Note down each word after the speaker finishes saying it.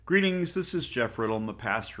Greetings, this is Jeff Riddle. I'm the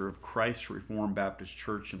pastor of Christ Reformed Baptist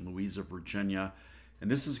Church in Louisa, Virginia.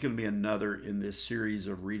 And this is going to be another in this series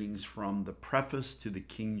of readings from the preface to the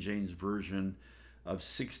King James Version of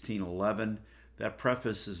 1611. That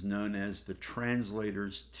preface is known as the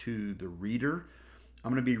Translators to the Reader.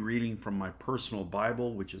 I'm going to be reading from my personal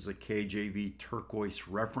Bible, which is a KJV Turquoise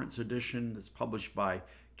Reference Edition that's published by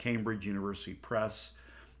Cambridge University Press.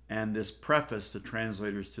 And this preface, the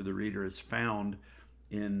Translators to the Reader, is found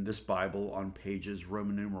in this Bible on pages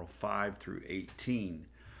Roman numeral 5 through 18.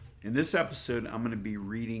 In this episode, I'm going to be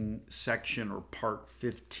reading section or part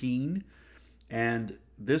 15, and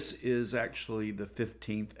this is actually the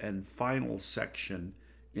 15th and final section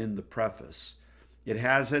in the preface. It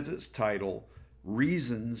has as its title,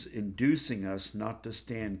 Reasons Inducing Us Not to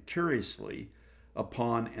Stand Curiously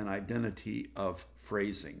Upon an Identity of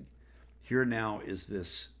Phrasing. Here now is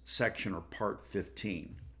this section or part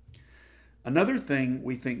 15. Another thing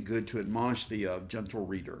we think good to admonish thee of, gentle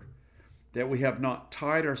reader, that we have not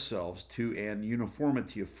tied ourselves to an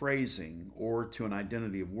uniformity of phrasing or to an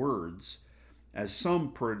identity of words, as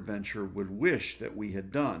some peradventure would wish that we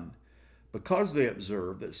had done, because they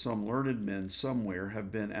observe that some learned men somewhere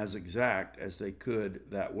have been as exact as they could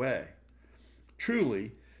that way.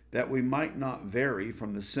 Truly, that we might not vary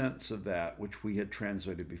from the sense of that which we had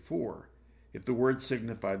translated before, if the word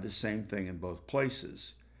signified the same thing in both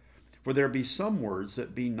places. For there be some words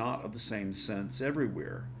that be not of the same sense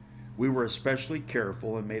everywhere. We were especially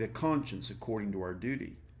careful and made a conscience according to our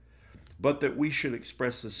duty. But that we should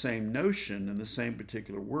express the same notion in the same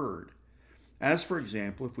particular word. As, for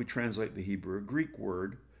example, if we translate the Hebrew or Greek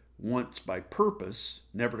word once by purpose,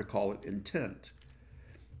 never to call it intent.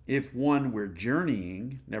 If one were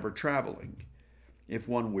journeying, never traveling. If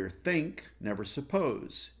one were think, never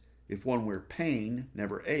suppose. If one were pain,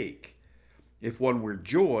 never ache. If one were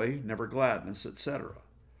joy, never gladness, etc.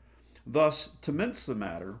 Thus, to mince the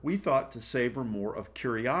matter, we thought to savor more of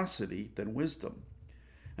curiosity than wisdom,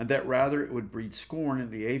 and that rather it would breed scorn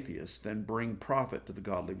in the atheist than bring profit to the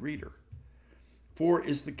godly reader. For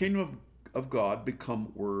is the kingdom of God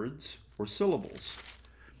become words or syllables?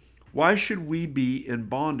 Why should we be in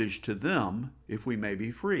bondage to them if we may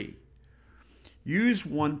be free? Use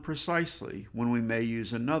one precisely when we may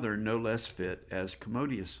use another no less fit as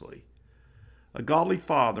commodiously. A godly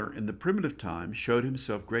father in the primitive times showed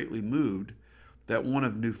himself greatly moved that one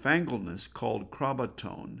of newfangledness called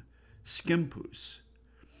krabaton, skimpus.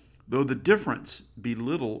 Though the difference be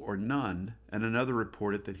little or none, and another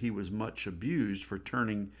reported that he was much abused for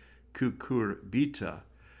turning kukurbita,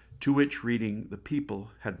 to which reading the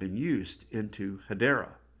people had been used, into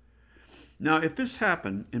hedera. Now, if this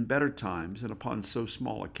happened in better times and upon so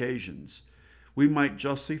small occasions, we might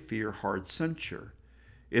justly fear hard censure,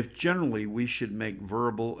 if generally we should make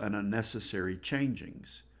verbal and unnecessary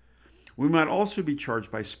changings. We might also be charged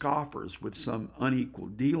by scoffers with some unequal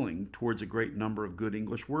dealing towards a great number of good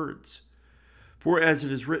English words. For as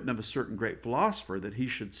it is written of a certain great philosopher that he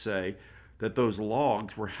should say that those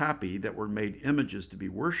logs were happy that were made images to be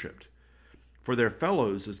worshipped, for their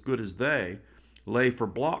fellows as good as they lay for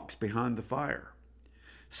blocks behind the fire.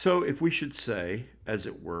 So if we should say, as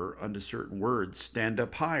it were, unto certain words, stand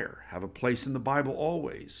up higher, have a place in the Bible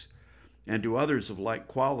always, and to others of like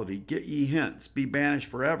quality, get ye hence, be banished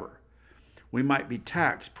forever, we might be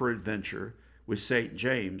taxed peradventure with St.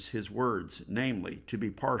 James his words, namely, to be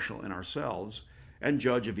partial in ourselves, and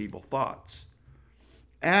judge of evil thoughts.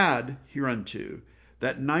 Add hereunto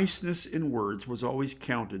that niceness in words was always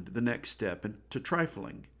counted the next step to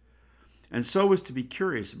trifling, and so was to be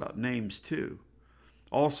curious about names too.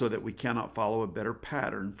 Also that we cannot follow a better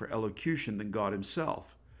pattern for elocution than God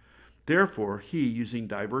himself. Therefore, he, using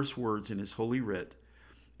diverse words in his holy writ,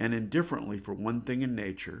 and indifferently for one thing in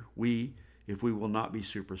nature, we, if we will not be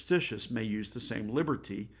superstitious, may use the same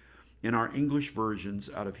liberty in our English versions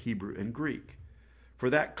out of Hebrew and Greek, for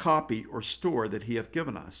that copy or store that he hath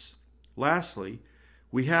given us. Lastly,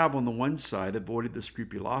 we have on the one side avoided the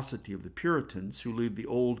scrupulosity of the Puritans, who leave the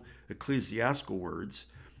old ecclesiastical words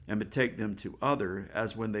and betake them to other,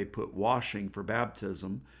 as when they put washing for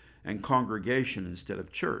baptism and congregation instead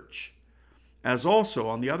of church. As also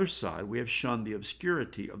on the other side we have shunned the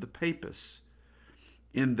obscurity of the papists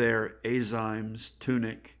in their azymes,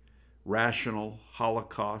 tunic, rational,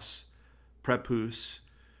 holocaust, prepus,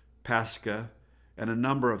 pascha, and a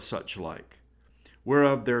number of such like,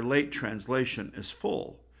 whereof their late translation is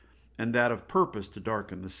full, and that of purpose to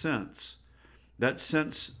darken the sense, that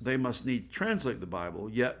since they must needs translate the Bible,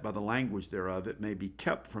 yet by the language thereof it may be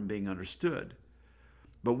kept from being understood.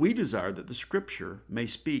 But we desire that the Scripture may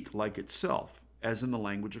speak like itself, as in the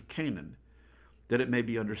language of Canaan, that it may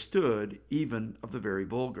be understood even of the very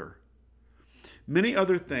vulgar. Many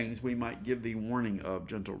other things we might give thee warning of,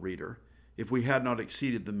 gentle reader, if we had not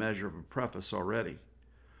exceeded the measure of a preface already.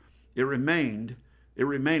 It remaineth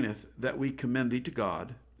that we commend thee to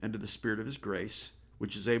God and to the Spirit of his grace,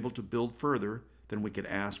 which is able to build further than we could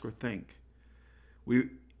ask or think.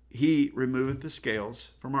 He removeth the scales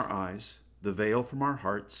from our eyes, the veil from our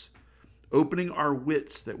hearts, opening our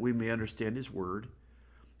wits that we may understand his word,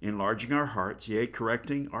 enlarging our hearts, yea,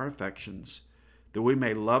 correcting our affections, that we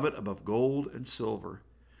may love it above gold and silver,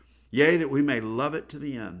 yea, that we may love it to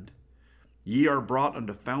the end. Ye are brought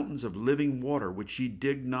unto fountains of living water, which ye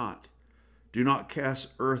dig not. Do not cast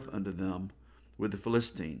earth unto them with the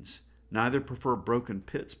Philistines, neither prefer broken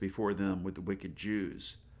pits before them with the wicked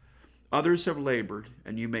Jews. Others have labored,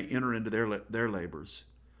 and you may enter into their labors.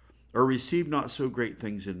 Or receive not so great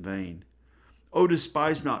things in vain. O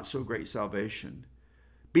despise not so great salvation.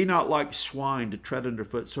 Be not like swine to tread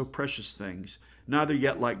underfoot so precious things, neither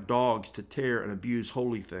yet like dogs to tear and abuse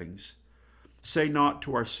holy things. Say not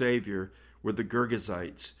to our Savior with the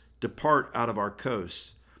Girgazites, depart out of our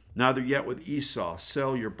coasts, neither yet with Esau,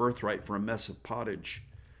 sell your birthright for a mess of pottage.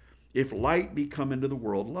 If light be come into the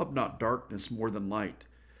world, love not darkness more than light.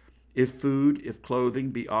 If food, if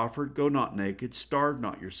clothing be offered, go not naked, starve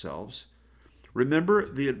not yourselves. Remember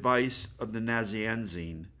the advice of the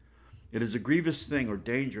Nazianzine. It is a grievous thing or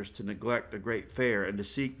dangerous to neglect a great fair and to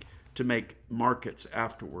seek to make markets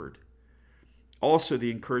afterward. Also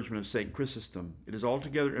the encouragement of St. Chrysostom. It is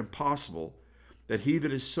altogether impossible that he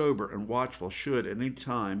that is sober and watchful should at any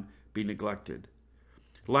time be neglected.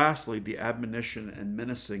 Lastly, the admonition and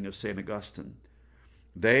menacing of St. Augustine.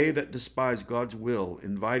 They that despise God's will,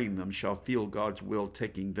 inviting them, shall feel God's will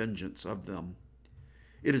taking vengeance of them.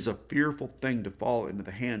 It is a fearful thing to fall into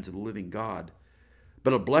the hands of the living God,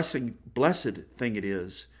 but a blessed thing it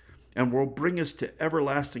is, and will bring us to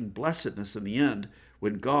everlasting blessedness in the end,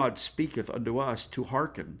 when God speaketh unto us to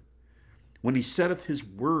hearken, when he setteth his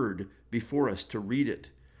word before us to read it,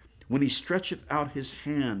 when he stretcheth out his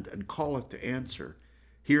hand and calleth to answer,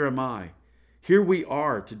 Here am I, here we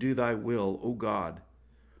are to do thy will, O God.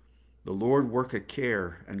 The Lord work a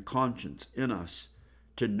care and conscience in us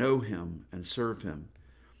to know him and serve him,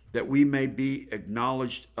 that we may be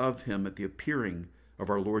acknowledged of him at the appearing of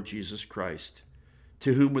our Lord Jesus Christ,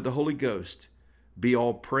 to whom with the Holy Ghost be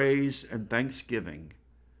all praise and thanksgiving.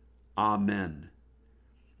 Amen.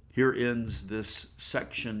 Here ends this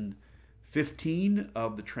section 15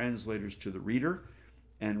 of the Translators to the Reader,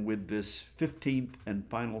 and with this 15th and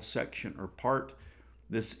final section or part,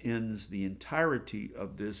 this ends the entirety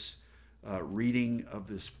of this reading of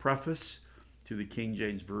this preface to the King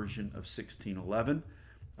James Version of 1611.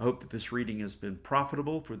 I hope that this reading has been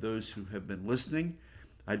profitable for those who have been listening.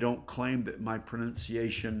 I don't claim that my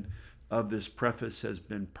pronunciation of this preface has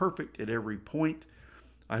been perfect at every point.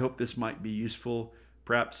 I hope this might be useful.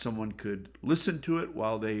 Perhaps someone could listen to it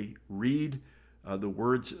while they read the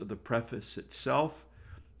words of the preface itself,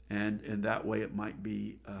 and in that way it might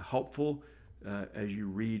be helpful as you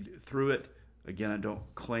read through it. Again, I don't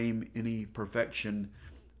claim any perfection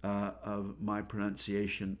of my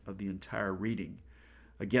pronunciation of the entire reading.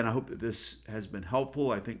 Again, I hope that this has been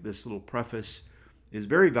helpful. I think this little preface is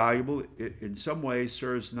very valuable. It in some ways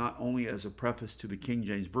serves not only as a preface to the King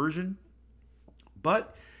James Version,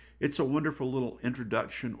 but it's a wonderful little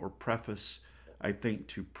introduction or preface, I think,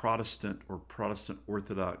 to Protestant or Protestant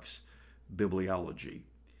Orthodox bibliology.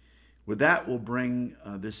 With that, we'll bring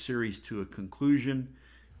this series to a conclusion.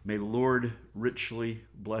 May the Lord richly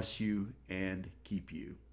bless you and keep you.